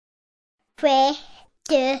3,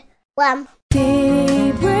 2, 1.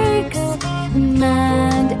 Day breaks,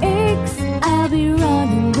 mind aches. I'll be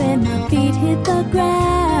running when my feet hit the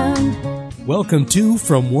ground. Welcome to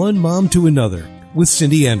From One Mom to Another with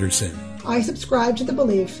Cindy Anderson. I subscribe to the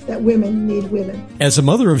belief that women need women. As a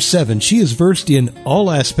mother of 7, she is versed in all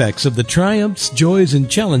aspects of the triumphs, joys, and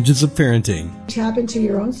challenges of parenting. Tap into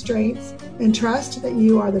your own strengths and trust that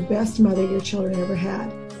you are the best mother your children ever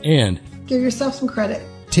had. And give yourself some credit.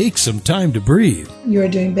 Take some time to breathe. You are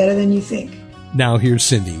doing better than you think. Now here's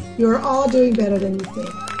Cindy. You are all doing better than you think.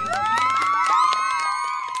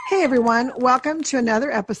 Hey everyone, welcome to another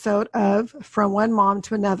episode of From One Mom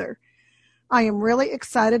to Another. I am really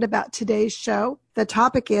excited about today's show. The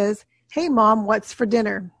topic is, Hey Mom, what's for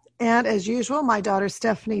dinner? And as usual, my daughter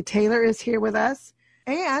Stephanie Taylor is here with us.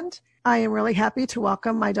 And I am really happy to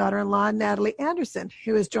welcome my daughter-in-law, Natalie Anderson,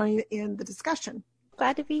 who is joining in the discussion.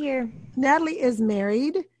 Glad to be here. Natalie is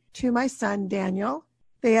married to my son, Daniel.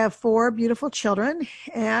 They have 4 beautiful children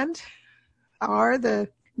and are the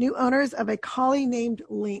new owners of a collie named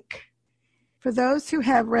Link. For those who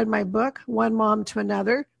have read my book, One Mom to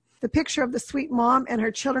Another, the picture of the sweet mom and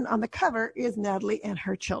her children on the cover is Natalie and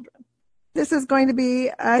her children. This is going to be,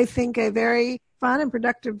 I think, a very fun and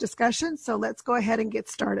productive discussion, so let's go ahead and get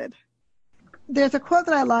started. There's a quote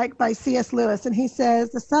that I like by C.S. Lewis, and he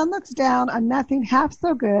says, "The sun looks down on nothing half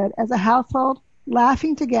so good as a household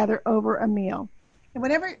laughing together over a meal." And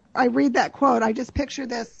whenever I read that quote, I just picture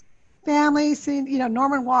this family sitting,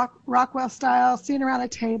 Norman Rockwell style, sitting around a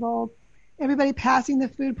table, everybody passing the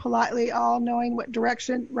food politely, all knowing what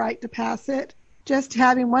direction right to pass it, just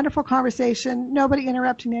having wonderful conversation, nobody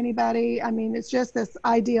interrupting anybody. I mean, it's just this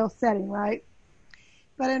ideal setting, right?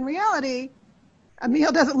 But in reality, a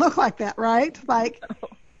meal doesn't look like that, right? Like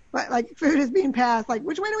food is being passed, like,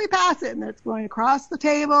 which way do we pass it? And it's going across the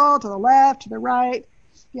table, to the left, to the right.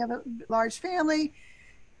 If you have a large family,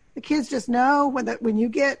 the kids just know when you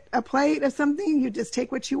get a plate of something, you just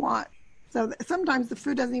take what you want. So sometimes the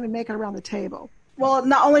food doesn't even make it around the table. Well,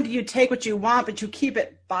 not only do you take what you want, but you keep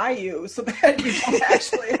it by you so that you don't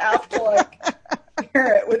actually have to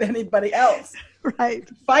share it with anybody else. Right.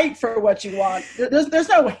 Fight for what you want. There's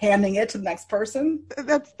no handing it to the next person.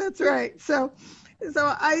 That's right. So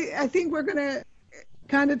I think we're going to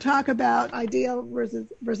kind of talk about ideal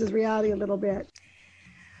versus reality a little bit.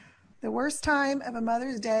 The worst time of a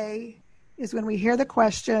Mother's Day is when we hear the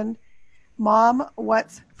question, "Mom,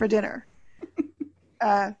 what's for dinner?"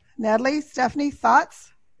 Natalie, Stephanie,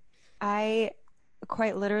 thoughts? I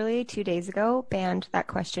quite literally 2 days ago banned that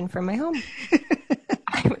question from my home.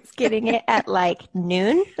 I was getting it at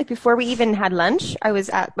noon, before we even had lunch. I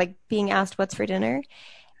was being asked what's for dinner,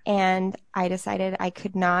 and I decided I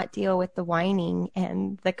could not deal with the whining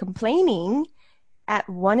and the complaining at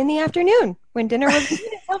 1 p.m. when dinner was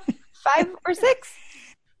 5 or 6.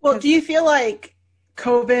 Well, do you feel like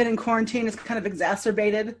COVID and quarantine has kind of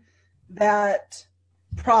exacerbated that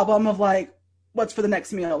problem of what's for the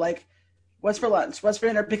next meal? What's for lunch? What's for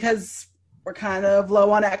dinner? Because we're kind of low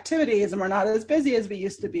on activities and we're not as busy as we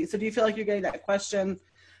used to be. So do you feel like you're getting that question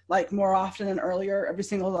more often and earlier every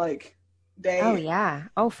single day? Oh yeah.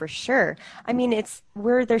 Oh, for sure. I mean,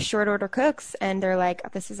 we're their short order cooks and they're like,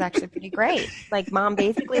 this is actually pretty great. Mom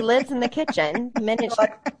basically lives in the kitchen. The minute she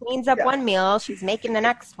cleans up one meal, she's making the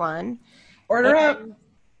next one. Order up.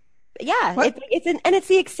 Yeah, it's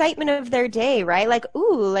the excitement of their day, right?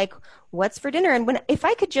 What's for dinner? And if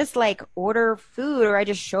I could just order food, or I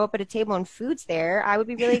just show up at a table and food's there, I would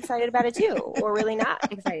be really excited about it too, or really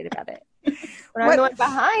not excited about it. When I'm going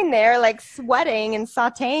behind there, sweating and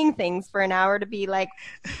sautéing things for an hour to be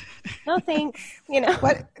no thanks,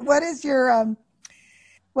 What is your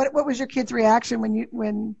what was your kid's reaction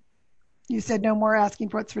when you said no more asking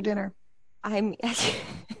for what's for dinner?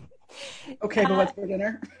 Okay, but what's for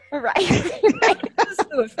dinner? Right. A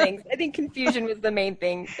slew of things. I think confusion was the main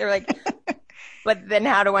thing. They're like, but then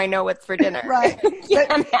how do I know what's for dinner? Right.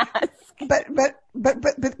 But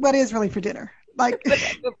what is really for dinner?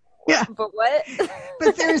 Yeah. But what?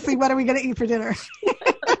 But seriously, what are we going to eat for dinner?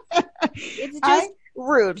 It's just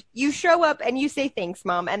rude. You show up and you say thanks,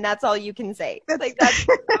 Mom, and that's all you can say. That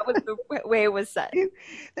was the way it was said.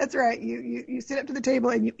 That's right. You sit up to the table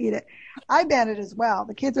and you eat it. I banned it as well.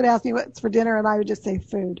 The kids would ask me what's for dinner, and I would just say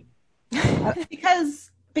food.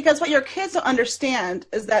 Because what your kids don't understand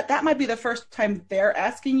is that might be the first time they're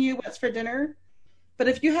asking you what's for dinner. But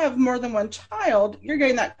if you have more than one child, you're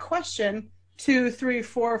getting that question 2, 3,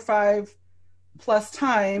 4, 5 plus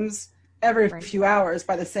times every few hours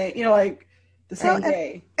by the same, the same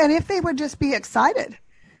day. And if they would just be excited.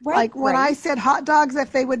 Right, when I said hot dogs,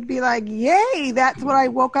 if they would be like, yay, that's what I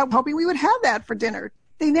woke up hoping we would have that for dinner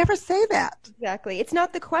They never say that. Exactly. It's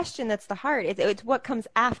not the question that's the hard. It's what comes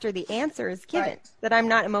after the answer is given that I'm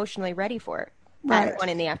not emotionally ready for at 1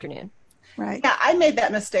 p.m. Right. Yeah, I made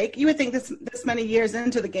that mistake. You would think this many years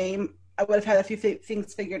into the game, I would have had a few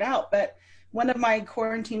things figured out. But one of my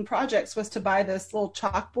quarantine projects was to buy this little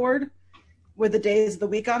chalkboard with the days of the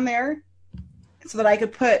week on there so that I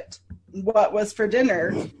could put what was for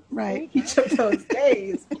dinner each of those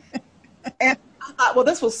days. And I thought, well,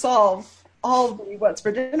 this will solve all the what's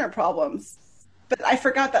for dinner problems. But I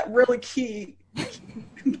forgot that really key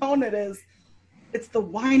component is it's the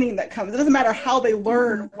whining that comes. It doesn't matter how they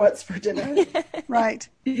learn what's for dinner. Right.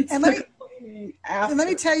 And let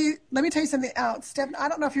me tell you something else. Steph, I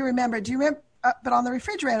don't know if you remember. Do you remember? But on the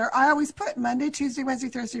refrigerator, I always put Monday, Tuesday, Wednesday,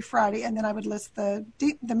 Thursday, Friday, and then I would list the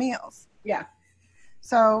meals. Yeah.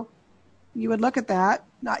 So you would look at that.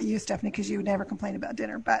 Not you, Stephanie, because you would never complain about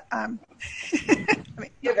dinner. But I mean,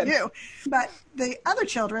 not you. But the other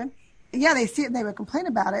children, they see it and they would complain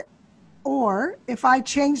about it. Or if I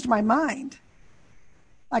changed my mind,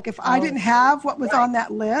 like if I didn't have what was on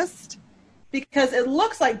that list. Because it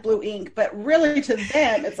looks like blue ink, but really to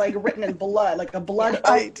them, it's like written in blood, like a blood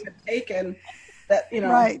oath taken that,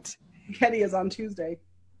 spaghetti is on Tuesday.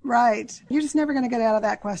 Right. You're just never going to get out of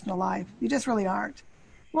that question alive. You just really aren't.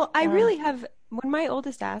 Well, I really have, when my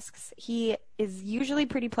oldest asks, he is usually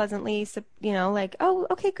pretty pleasantly, like, oh,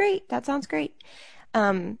 okay, great. That sounds great.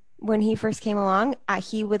 When he first came along,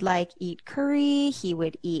 he would eat curry. He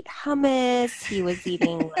would eat hummus. He was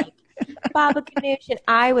eating baba ganoush, and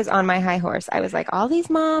I was on my high horse. I was like, all these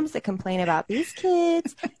moms that complain about these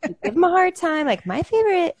kids, you give them a hard time. Like my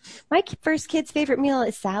first kid's favorite meal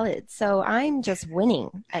is salad. So I'm just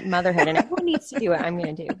winning at motherhood, and everyone needs to do what I'm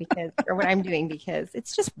going to do what I'm doing because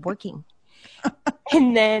it's just working.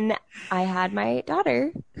 And then I had my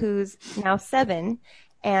daughter who's now 7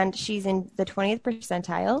 and she's in the 20th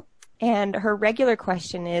percentile. And her regular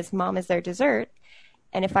question is, Mom, is there dessert?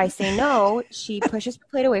 And if I say no, she pushes the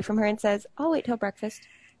plate away from her and says, I'll wait till breakfast.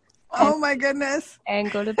 Oh, my goodness.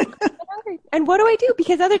 And go to bed hungry. And what do I do?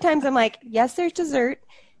 Because other times I'm like, yes, there's dessert.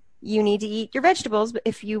 You need to eat your vegetables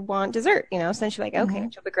if you want dessert, So then she's like, okay. Mm-hmm.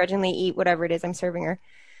 She'll begrudgingly eat whatever it is I'm serving her.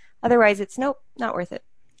 Otherwise, it's nope, not worth it.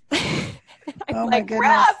 I'm like,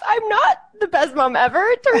 crap, I'm not the best mom ever,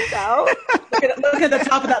 it turns out. look at the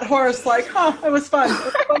top of that horse like, it was fun.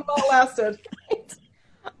 It all lasted.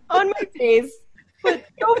 On my face. But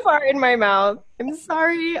so far in my mouth. I'm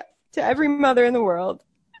sorry to every mother in the world.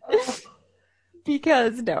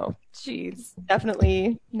 Because, no, she's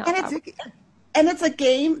definitely not. And it's a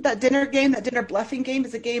game, that dinner bluffing game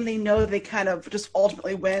is a game they know they kind of just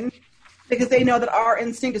ultimately win. Because they know that our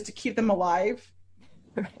instinct is to keep them alive.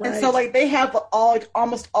 Right. And so, they have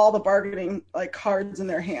almost all the bargaining, cards in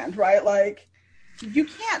their hand, right? You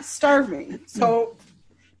can't starve me. So,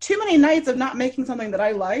 too many nights of not making something that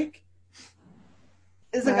I like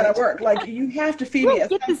isn't going to work. You have to feed me at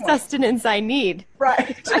get the sustenance I need.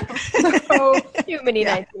 Right. So, too many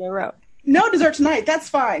nights in a row. No dessert tonight. That's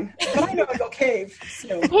fine. But I know I go cave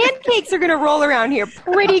soon. Pancakes are going to roll around here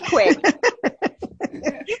pretty quick.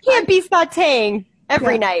 You can't be sauteing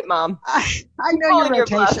every night, Mom. I know your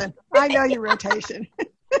rotation. I know your rotation.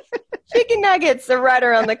 Chicken nuggets are right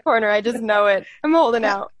around the corner. I just know it. I'm holding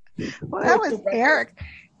out. Well, that was Eric.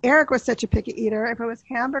 Eric was such a picky eater. If it was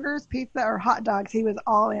hamburgers, pizza, or hot dogs, he was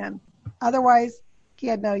all in. Otherwise, he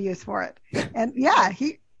had no use for it. And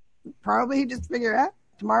he just figured out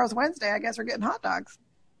tomorrow's Wednesday. I guess we're getting hot dogs.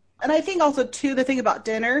 And I think also, too, the thing about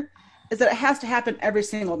dinner is that it has to happen every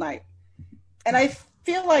single night. And I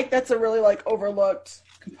feel like that's a really overlooked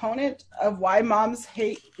component of why moms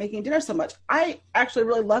hate making dinner so much. I actually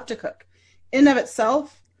really love to cook. In and of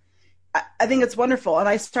itself, I think it's wonderful. And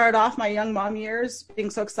I started off my young mom years being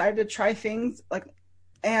so excited to try things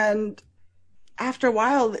and after a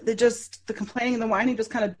while, the complaining and the whining just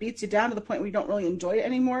kind of beats you down to the point where you don't really enjoy it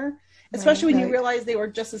anymore. Especially when you realize they were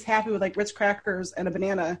just as happy with Ritz crackers and a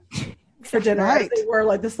banana for dinner as they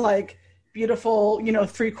were this beautiful,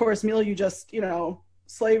 3-course meal you just,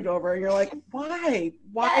 slaved over. And you're like, why?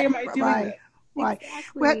 Why am I doing this? Why?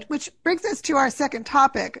 Exactly. Which brings us to our second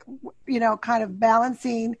topic, kind of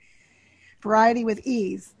balancing variety with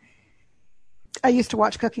ease. I used to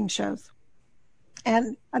watch cooking shows.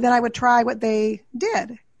 And then I would try what they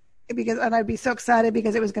did. And I'd be so excited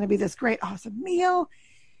because it was going to be this great, awesome meal.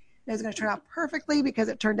 It was going to turn out perfectly because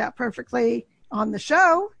it turned out perfectly on the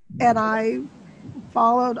show. And I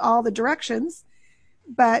followed all the directions.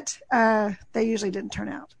 But they usually didn't turn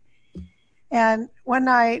out. And one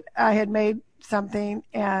night I had made something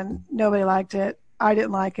and nobody liked it. I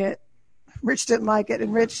didn't like it. Rich didn't like it.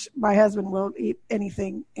 And Rich, my husband, will eat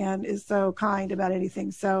anything and is so kind about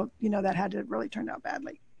anything. So, that had to really turn out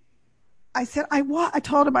badly. I said, I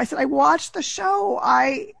told him, I said, I watched the show.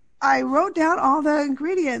 I wrote down all the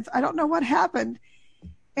ingredients. I don't know what happened.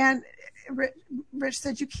 And Rich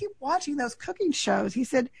said, you keep watching those cooking shows. He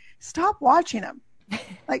said, stop watching them.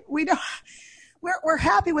 Like, we're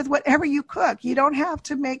happy with whatever you cook. You don't have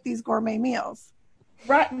to make these gourmet meals.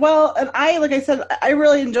 Right. Well, and like I said, I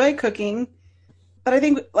really enjoy cooking, but I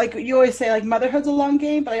think, like you always say, like, motherhood's a long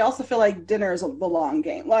game, but I also feel like dinner is the long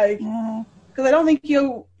game. Like, because I don't think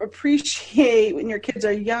you appreciate when your kids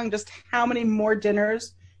are young just how many more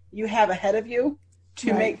dinners you have ahead of you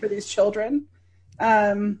to make for these children.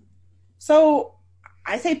 So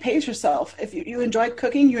I say pace yourself. If you enjoy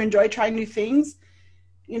cooking, you enjoy trying new things,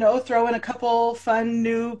 throw in a couple fun,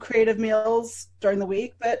 new, creative meals during the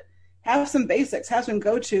week, but have some basics, have some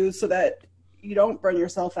go-tos so that you don't burn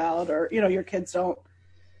yourself out or, your kids don't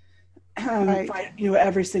fight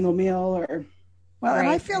every single meal or. Well, and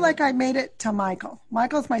I feel like I made it to Michael.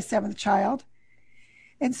 Michael's my 7th child.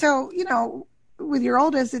 And so, with your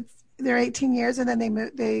oldest, they're 18 years and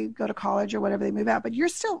then they go to college or whatever, they move out, but you're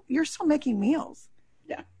still making meals.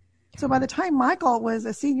 Yeah. So by the time Michael was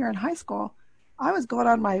a senior in high school, I was going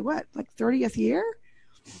on my 30th year.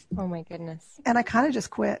 Oh my goodness. And I kind of just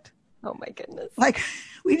quit. Oh my goodness. Like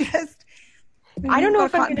I don't know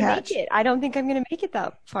if I'm going to make it. I don't think I'm going to make it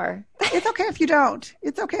that far. It's okay if you don't.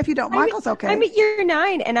 Michael's okay. I'm at year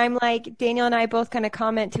 9 and I'm like, Daniel and I both kind of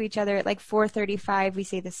comment to each other at like 4:35. We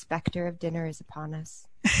say the specter of dinner is upon us.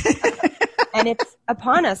 And it's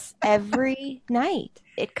upon us every night.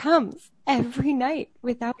 It comes every night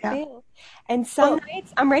without fail. And some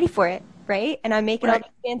nights I'm ready for it, right? And I'm making all these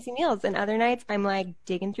fancy meals. And other nights I'm like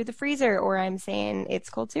digging through the freezer or I'm saying it's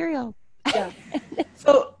cold cereal. Yeah.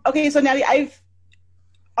 So Natalie,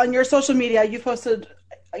 on your social media, you posted,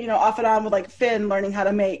 off and on with like Finn learning how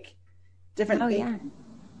to make different things. Yeah.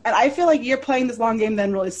 And I feel like you're playing this long game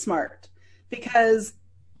then really smart because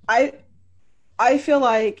I feel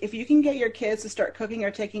like if you can get your kids to start cooking or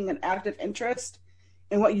taking an active interest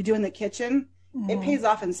in what you do in the kitchen, it pays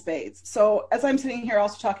off in spades. So as I'm sitting here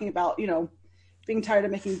also talking about, being tired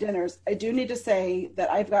of making dinners, I do need to say that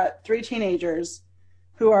I've got 3 teenagers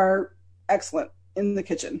who are excellent in the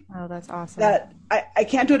kitchen. Oh, that's awesome. That I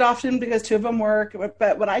can't do it often because 2 of them work,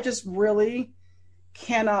 but when I just really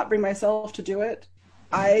cannot bring myself to do it,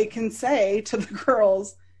 I can say to the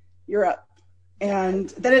girls, you're up. And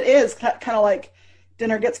then it is kind of like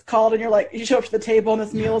dinner gets called and you're like, you show up to the table and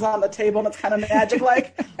this meal's on the table and it's kind of magic.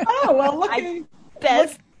 Like, oh, well,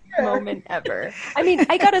 best moment ever. I mean,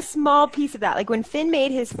 I got a small piece of that. Like when Finn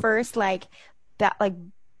made his first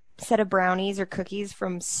set of brownies or cookies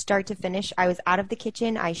from start to finish, I was out of the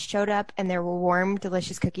kitchen. I showed up and there were warm,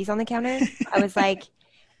 delicious cookies on the counter. I was like,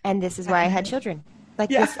 and this is why I had children. Like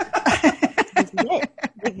this is it.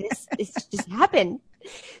 Like this just happened.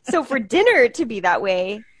 So for dinner to be that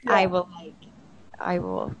way, I will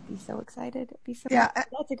be so excited. That's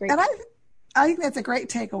a great. And I think that's a great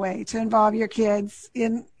takeaway to involve your kids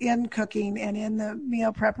in cooking and in the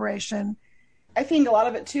meal preparation. I think a lot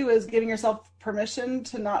of it too is giving yourself permission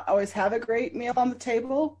to not always have a great meal on the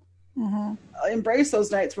table. Mm-hmm. Embrace those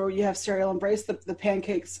nights where you have cereal. Embrace the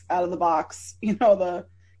pancakes out of the box. The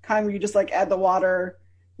kind where you just like add the water,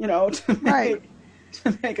 to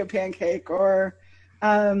make a pancake or.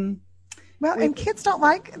 And kids don't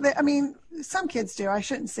like some kids do. I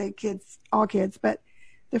shouldn't say all kids, but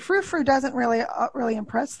the frou-frou doesn't really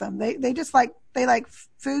impress them. They just like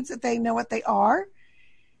foods that they know what they are.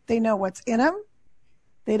 They know what's in them.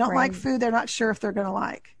 They don't like food they're not sure if they're going to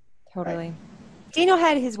like. Totally. Right. Daniel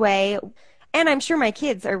had his way, and I'm sure my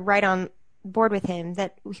kids are right on board with him,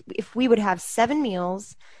 that if we would have 7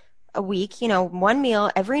 meals a week, 1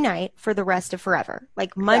 meal every night for the rest of forever.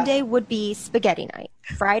 Like Monday would be spaghetti night.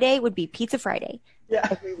 Friday would be pizza Friday. Yeah.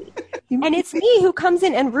 Every week. And it's me who comes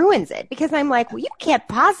in and ruins it because I'm like, well, you can't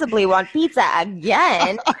possibly want pizza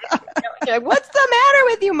again. You're like, what's the matter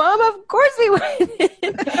with you, Mom? Of course we would.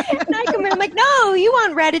 And I come in, I'm like, no, you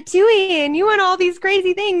want ratatouille and you want all these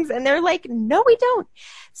crazy things. And they're like, no, we don't.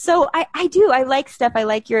 So I do. I like stuff. I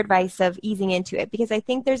like your advice of easing into it because I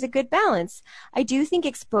think there's a good balance. I do think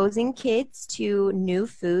exposing kids to new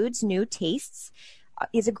foods, new tastes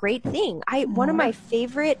is a great thing. One of my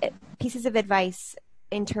favorite pieces of advice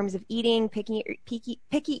in terms of eating, picky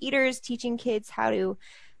eaters, teaching kids how to,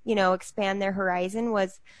 expand their horizon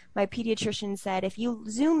was my pediatrician said, if you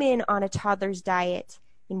zoom in on a toddler's diet,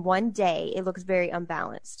 in one day, it looks very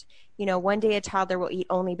unbalanced. You know, one day a toddler will eat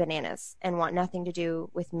only bananas and want nothing to do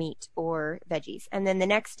with meat or veggies. And then the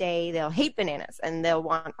next day they'll hate bananas and they'll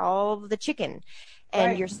want all of the chicken.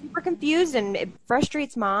 And you're super confused, and it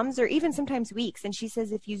frustrates moms, or even sometimes weeks. And she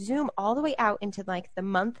says if you zoom all the way out into like the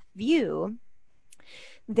month view,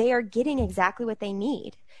 they are getting exactly what they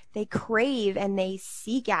need. They crave and they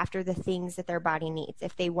seek after the things that their body needs.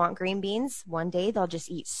 If they want green beans, one day they'll just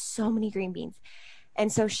eat so many green beans.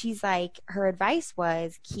 And so she's like, her advice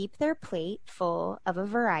was keep their plate full of a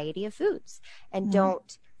variety of foods, and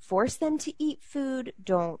don't force them to eat food.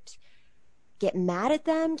 Don't get mad at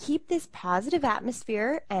them. Keep this positive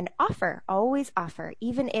atmosphere and always offer,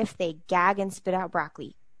 even if they gag and spit out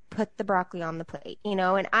broccoli. Put the broccoli on the plate, you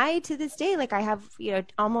know. And I, to this day, like, I have, you know,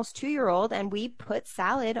 almost 2-year-old, and we put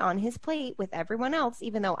salad on his plate with everyone else,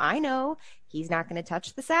 even though I know he's not going to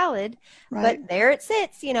touch the salad. Right. But there it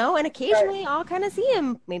sits, you know, and occasionally I'll kind of see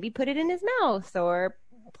him maybe put it in his mouth or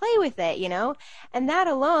play with it, you know. And that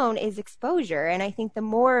alone is exposure. And I think the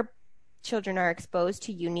more children are exposed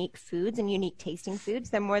to unique foods and unique tasting foods,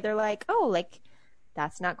 the more they're like, oh, like,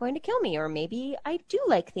 that's not going to kill me, or maybe I do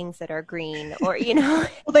like things that are green, or, you know.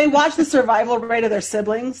 Well, they watch the survival rate of their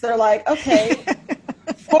siblings. They're like, okay,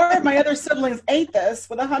 4 of my other siblings ate this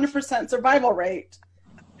with 100% survival rate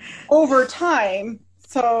over time,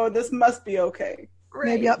 so this must be okay.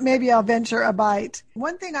 Maybe I'll venture a bite.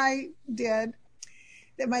 One thing I did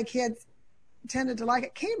that my kids tended to like,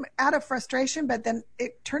 it came out of frustration, but then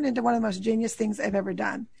it turned into one of the most genius things I've ever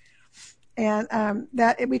done. And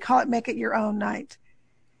we call it make it your own night.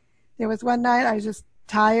 There was one night I was just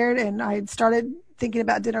tired, and I had started thinking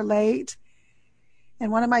about dinner late.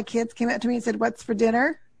 And one of my kids came up to me and said, "What's for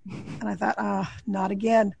dinner?" And I thought, not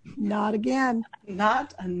again. Not again.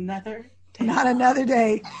 Not another day. Not another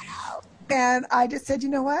day. And I just said, you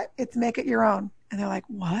know what? It's make it your own. And they're like,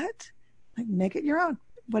 what? Like, make it your own.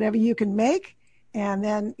 Whatever you can make, and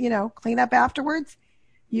then, you know, clean up afterwards,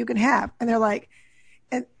 you can have. And they're like,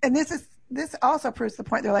 and this also proves the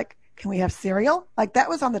point. They're like, can we have cereal? Like, that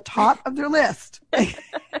was on the top of their list.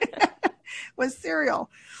 Was cereal.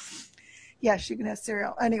 Yes, you can have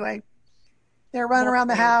cereal. Anyway, they're running around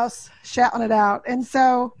the house, shouting it out. And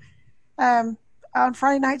so on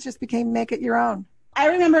Friday nights just became make it your own. I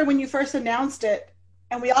remember when you first announced it,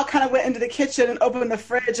 and we all kind of went into the kitchen and opened the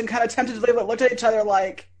fridge and kind of tentatively looked at each other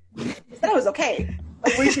like, that was okay.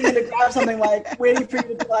 Like, reaching in to grab something, like, waiting for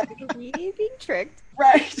you to be like, Are we being tricked?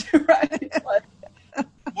 right. Like,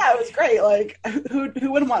 yeah, it was great. Like, who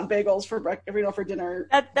wouldn't want bagels for breakfast, you know, for dinner?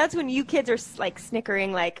 That's when you kids are like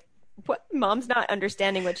snickering, like, what? Mom's not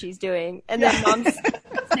understanding what she's doing, and then mom's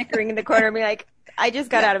snickering in the corner and be like, I just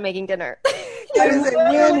got out of making dinner. That is a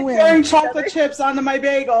win-win. Pouring chocolate chips onto my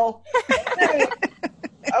bagel.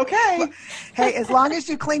 Okay. Hey, as long as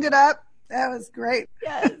you cleaned it up, that was great.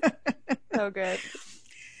 Yes. So good.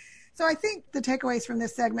 So I think the takeaways from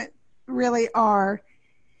this segment really are,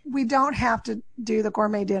 we don't have to do the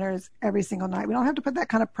gourmet dinners every single night. We don't have to put that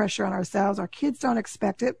kind of pressure on ourselves. Our kids don't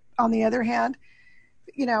expect it. On the other hand,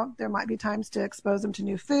 you know, there might be times to expose them to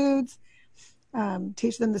new foods,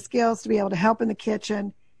 teach them the skills to be able to help in the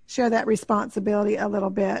kitchen, share that responsibility a little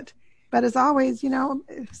bit. But as always, you know,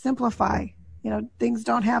 simplify. You know, things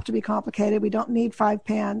don't have to be complicated. We don't need 5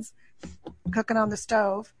 pans cooking on the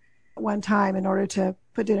stove at one time in order to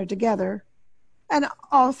put dinner together. And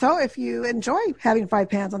also, if you enjoy having 5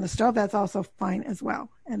 pans on the stove, that's also fine as well.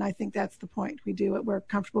 And I think that's the point. We do what we're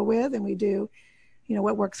comfortable with, and we do, you know,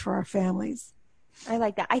 what works for our families. I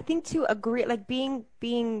like that. I think to agree, like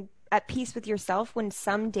being at peace with yourself when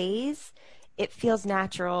some days it feels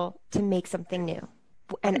natural to make something new.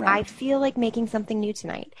 And Right. I feel like making something new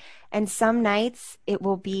tonight. And some nights it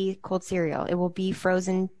will be cold cereal. It will be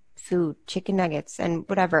frozen food, chicken nuggets, and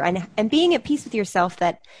whatever. And being at peace with yourself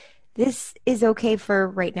that this is okay for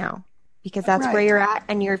right now, because that's Right. where you're at,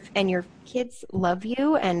 and your kids love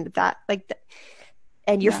you, and that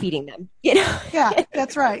and you're Yeah. feeding them. You know. Yeah,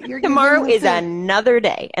 that's right. You're Tomorrow giving is them food. another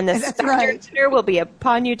day, and the That's Spectre right. dinner will be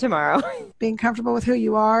upon you tomorrow. Being comfortable with who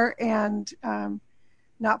you are, and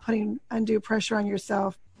not putting undue pressure on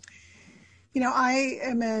yourself. You know, I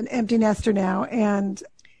am an empty nester now, and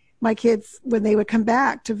my kids, when they would come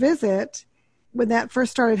back to visit, when that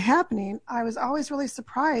first started happening, I was always really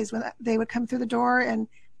surprised when they would come through the door. And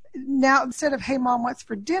now, instead of, hey, Mom, what's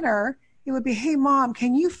for dinner? It would be, hey, Mom,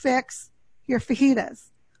 can you fix your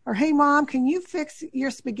fajitas? Or, hey, Mom, can you fix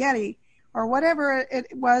your spaghetti? Or whatever it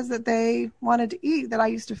was that they wanted to eat that I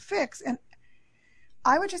used to fix. And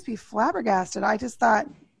I would just be flabbergasted. I just thought,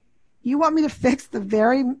 you want me to fix the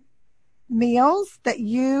very meals that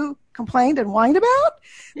you complained and whined about?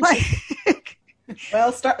 Like,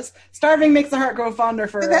 Well, starving makes the heart grow fonder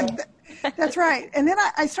for That's right. And then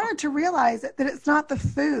I started to realize that it's not the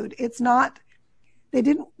food. It's not my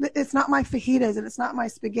fajitas and it's not my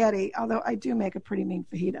spaghetti, although I do make a pretty mean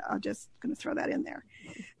fajita. I'm just going to throw that in there.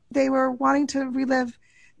 They were wanting to relive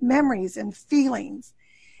memories and feelings.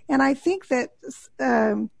 And I think that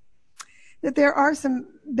that there are some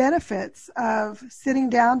benefits of sitting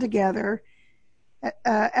down together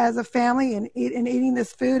as a family and eating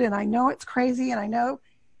this food. And I know it's crazy and I know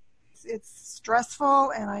it's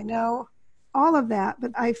stressful and I know all of that.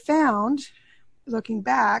 But I found, looking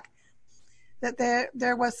back, that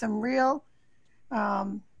there was some real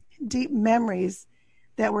deep memories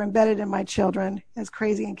that were embedded in my children, as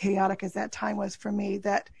crazy and chaotic as that time was for me,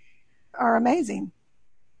 that are amazing.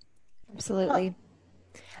 Absolutely.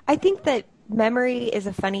 I think that memory is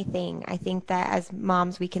a funny thing. I think that as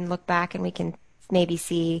moms, we can look back and we can maybe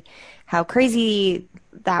see how crazy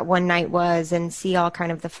that one night was and see all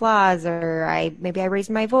kind of the flaws, or maybe I raised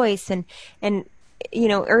my voice. And you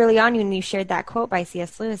know, early on when you shared that quote by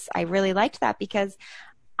C.S. Lewis, I really liked that because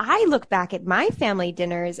I look back at my family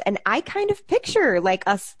dinners and I kind of picture like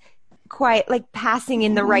us quite like passing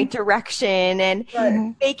in the right direction and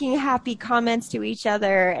making happy comments to each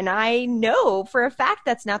other. And I know for a fact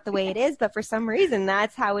that's not the way it is, but for some reason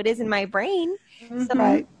that's how it is in my brain.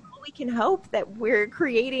 So we can hope that we're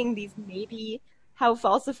creating these maybe how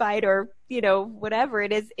falsified or, you know, whatever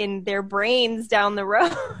it is in their brains down the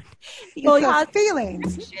road. Well,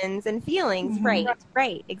 feelings. And feelings.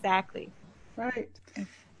 Right. Exactly. Right.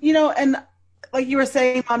 You know, and like you were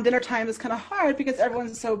saying, mom, dinner time is kind of hard because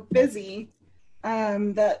everyone's so busy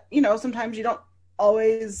that, you know, sometimes you don't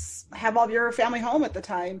always have all of your family home at the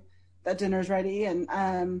time that dinner's ready.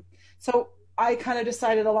 And so I kind of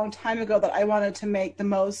decided a long time ago that I wanted to make the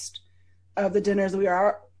most of the dinners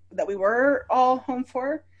that we were all home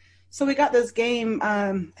for. So we got this game.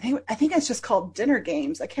 I think it's just called Dinner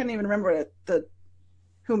Games. I can't even remember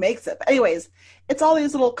who makes it. But anyways, it's all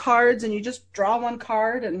these little cards, and you just draw one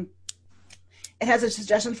card, and it has a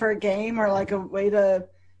suggestion for a game or like a way to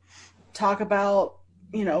talk about,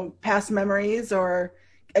 you know, past memories or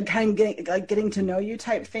kind of getting to know you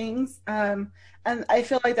type things. And I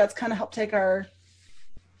feel like that's kind of helped take our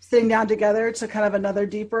sitting down together to kind of another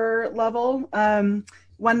deeper level.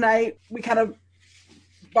 One night we kind of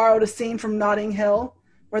borrowed a scene from Notting Hill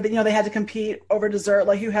where they had to compete over dessert,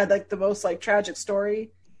 like who had like the most like tragic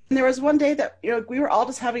story. And there was one day that, you know, we were all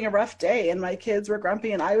just having a rough day and my kids were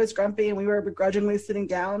grumpy and I was grumpy and we were begrudgingly sitting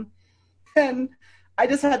down. And I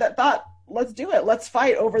just had that thought, let's do it. Let's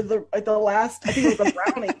fight over the last, I think it was a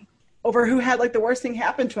brownie, over who had like the worst thing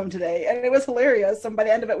happen to him today. And it was hilarious. And by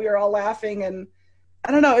the end of it, we were all laughing. And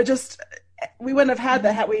I don't know, we wouldn't have had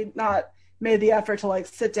that had we not made the effort to like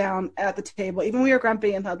sit down at the table. Even we were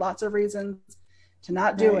grumpy and had lots of reasons to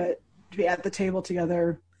not do it, to be at the table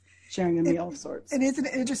together, sharing a meal of sorts. And isn't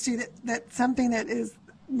it interesting that something that is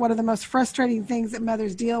one of the most frustrating things that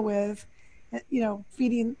mothers deal with, you know,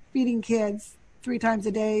 feeding kids 3 times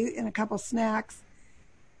a day and a couple snacks,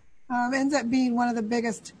 ends up being one of the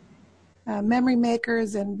biggest memory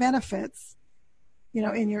makers and benefits, you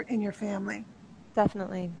know, in your family.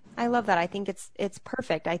 Definitely. I love that. I think it's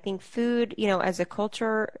perfect. I think food, you know, as a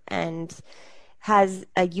culture and has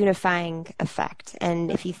a unifying effect. And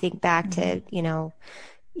if you think back to, you know,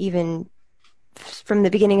 even from the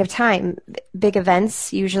beginning of time, big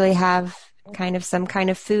events usually have kind of some kind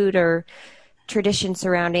of food or tradition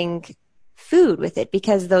surrounding food with it,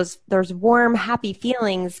 because those warm, happy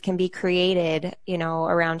feelings can be created, you know,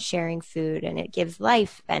 around sharing food, and it gives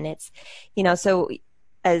life. And it's, you know, so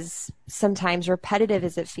as sometimes repetitive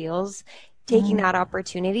as it feels, taking that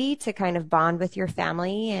opportunity to kind of bond with your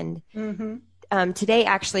family. And today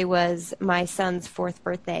actually was my son's 4th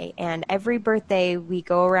birthday, and every birthday we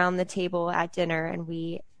go around the table at dinner and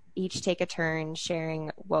we each take a turn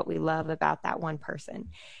sharing what we love about that one person.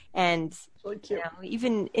 And really cute. You know,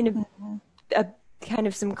 even in a kind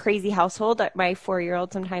of some crazy household, my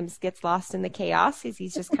 4-year-old sometimes gets lost in the chaos because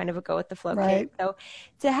he's just kind of a go with the flow kid. So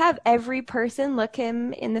to have every person look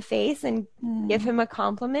him in the face and give him a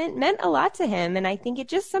compliment meant a lot to him. And I think it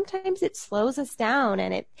just sometimes it slows us down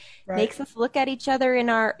and it makes us look at each other in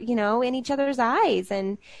each other's eyes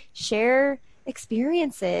and share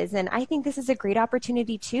experiences. And I think this is a great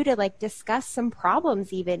opportunity too to like discuss some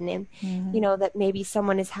problems even in you know, that maybe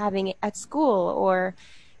someone is having at school or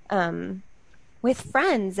with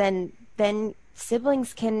friends, and then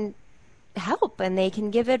siblings can help and they can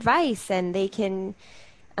give advice and they can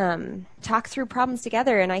talk through problems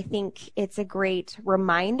together. And I think it's a great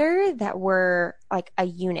reminder that we're like a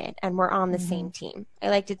unit and we're on the same team. I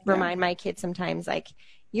like to remind my kids sometimes, like,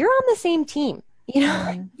 you're on the same team. You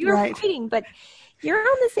know, you're Right. fighting, but you're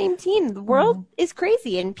on the same team. The world is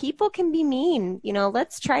crazy and people can be mean. You know,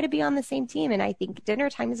 let's try to be on the same team. And I think dinner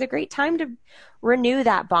time is a great time to renew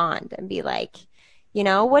that bond and be like, you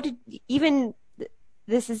know,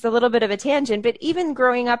 this is a little bit of a tangent, but even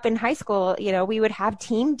growing up in high school, you know, we would have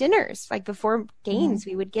team dinners. Like before games,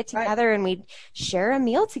 we would get together and we'd share a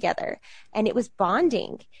meal together. And it was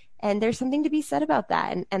bonding. And there's something to be said about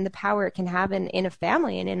that and the power it can have in a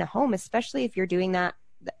family and in a home, especially if you're doing that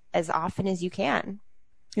as often as you can.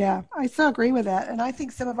 Yeah, I so agree with that. And I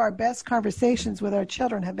think some of our best conversations with our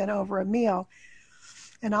children have been over a meal.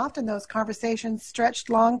 And often those conversations stretched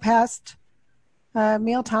long past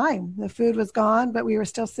meal time. The food was gone, but we were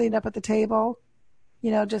still sitting up at the table,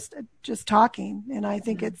 you know, just talking. And I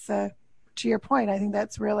think it's, to your point, I think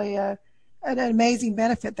that's really an amazing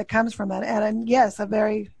benefit that comes from it. And yes, a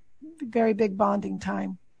very, very big bonding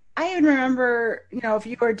time. I even remember, you know, if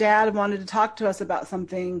you or Dad wanted to talk to us about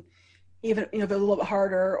something, even, you know, if it was a little bit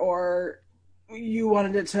harder or you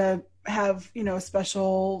wanted it to have, you know, a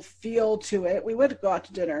special feel to it, we would go out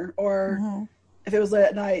to dinner. Or if it was late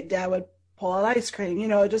at night, Dad would pull out ice cream, you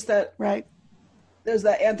know, just that. Right. There's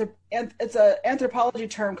that it's an anthropology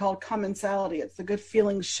term called commensality. It's the good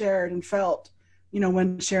feelings shared and felt, you know,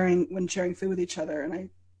 when sharing food with each other. And I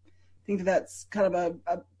think that's kind of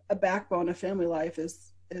a backbone of family life is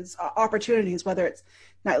opportunities, whether it's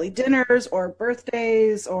nightly dinners or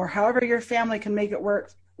birthdays or however your family can make it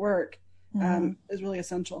work is really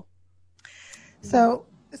essential. So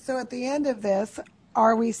at the end of this,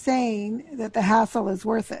 are we saying that the hassle is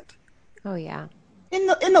worth it? Oh yeah. In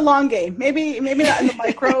the long game, maybe not in the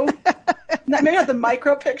micro, maybe not the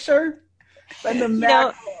micro picture, but in the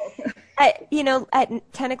macro. At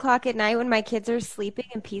 10 o'clock at night when my kids are sleeping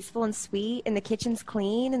and peaceful and sweet and the kitchen's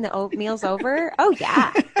clean and the oatmeal's over. Oh,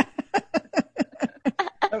 yeah.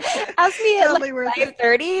 Ask me at Totally like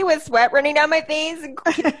 5:30 with sweat running down my face and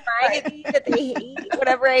kids crying at me that they hate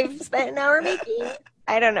whatever I've spent an hour making.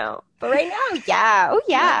 I don't know. But right now, yeah. Oh,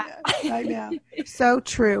 yeah. Right now. So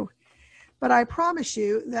true. But I promise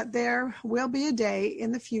you that there will be a day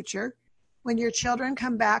in the future when your children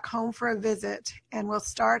come back home for a visit and will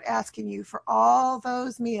start asking you for all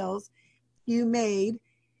those meals you made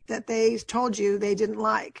that they told you they didn't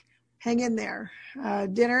like. Hang in there.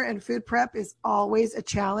 Dinner and food prep is always a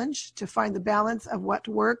challenge to find the balance of what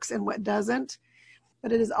works and what doesn't,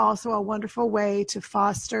 but it is also a wonderful way to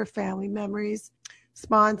foster family memories,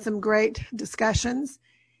 spawn some great discussions,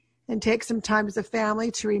 and take some time as a family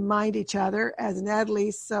to remind each other, as Natalie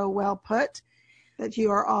so well put, that you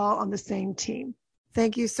are all on the same team.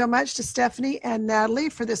 Thank you so much to Stephanie and Natalie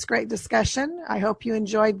for this great discussion. I hope you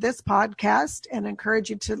enjoyed this podcast and encourage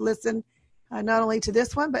you to listen not only to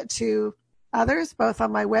this one, but to others, both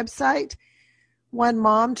on my website,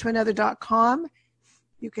 onemomtoanother.com.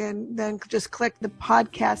 You can then just click the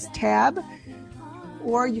podcast tab,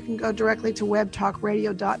 or you can go directly to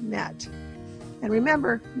webtalkradio.net. And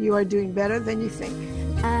remember, you are doing better than you think.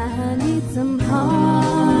 I need some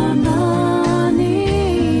home.